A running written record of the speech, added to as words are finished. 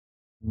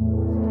So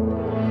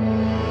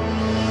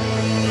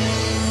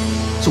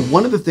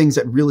one of the things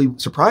that really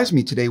surprised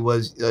me today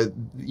was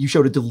you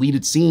showed a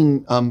deleted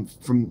scene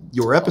from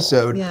your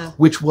episode,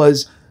 which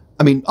was,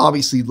 I mean,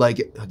 obviously, like,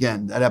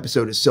 again, that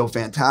episode is so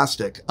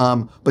fantastic,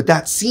 but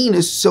that scene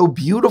is so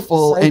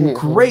beautiful and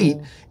great,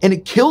 and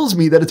it kills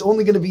me that it's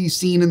only going to be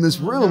seen in this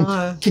room.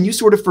 Can you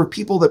sort of, for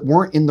people that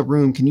weren't in the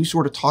room, can you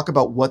sort of talk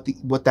about what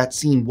that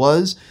scene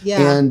was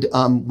and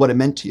what it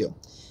meant to you?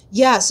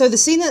 Yeah, so the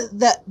scene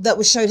that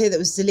was showed here that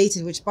was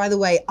deleted, which, by the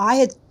way, I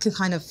had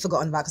kind of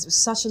forgotten about because it was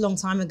such a long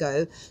time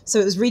ago. So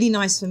it was really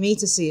nice for me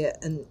to see it,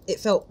 and it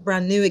felt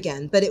brand new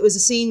again. But it was a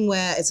scene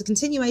where it's a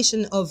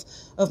continuation of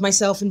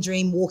myself and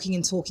Dream walking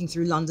and talking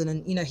through London,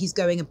 and, you know, he's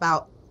going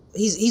about,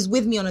 he's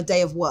with me on a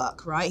day of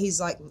work, right? He's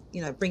like,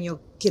 you know, bring your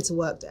kid to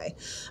work day.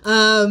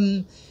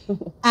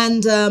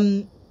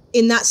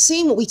 In that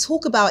scene, what we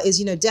talk about is,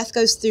 you know, Death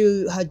goes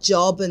through her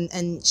job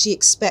and she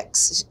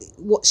expects,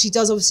 what she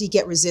does obviously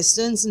get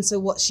resistance. And so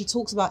what she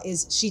talks about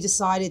is she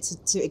decided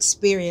to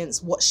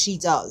experience what she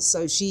does.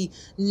 So she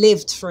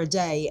lived for a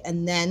day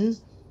and then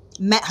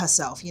met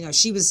herself. You know,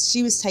 she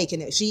was taking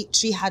it.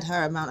 She had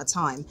her amount of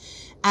time.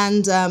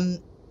 And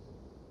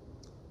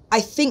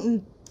I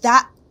think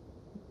that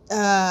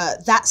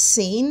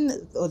scene,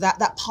 or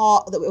that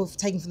part that we're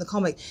taking from the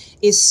comic,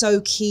 is so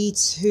key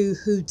to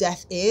who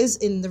Death is.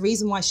 And the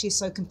reason why she's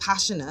so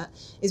compassionate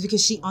is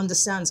because she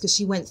understands, because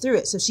she went through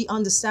it. So she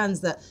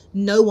understands that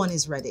no one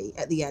is ready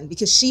at the end,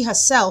 because she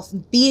herself,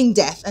 being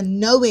Death and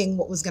knowing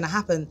what was going to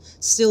happen,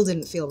 still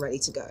didn't feel ready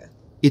to go.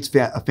 It's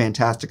a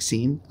fantastic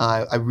scene.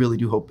 I really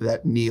do hope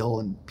that Neil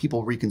and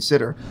people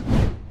reconsider.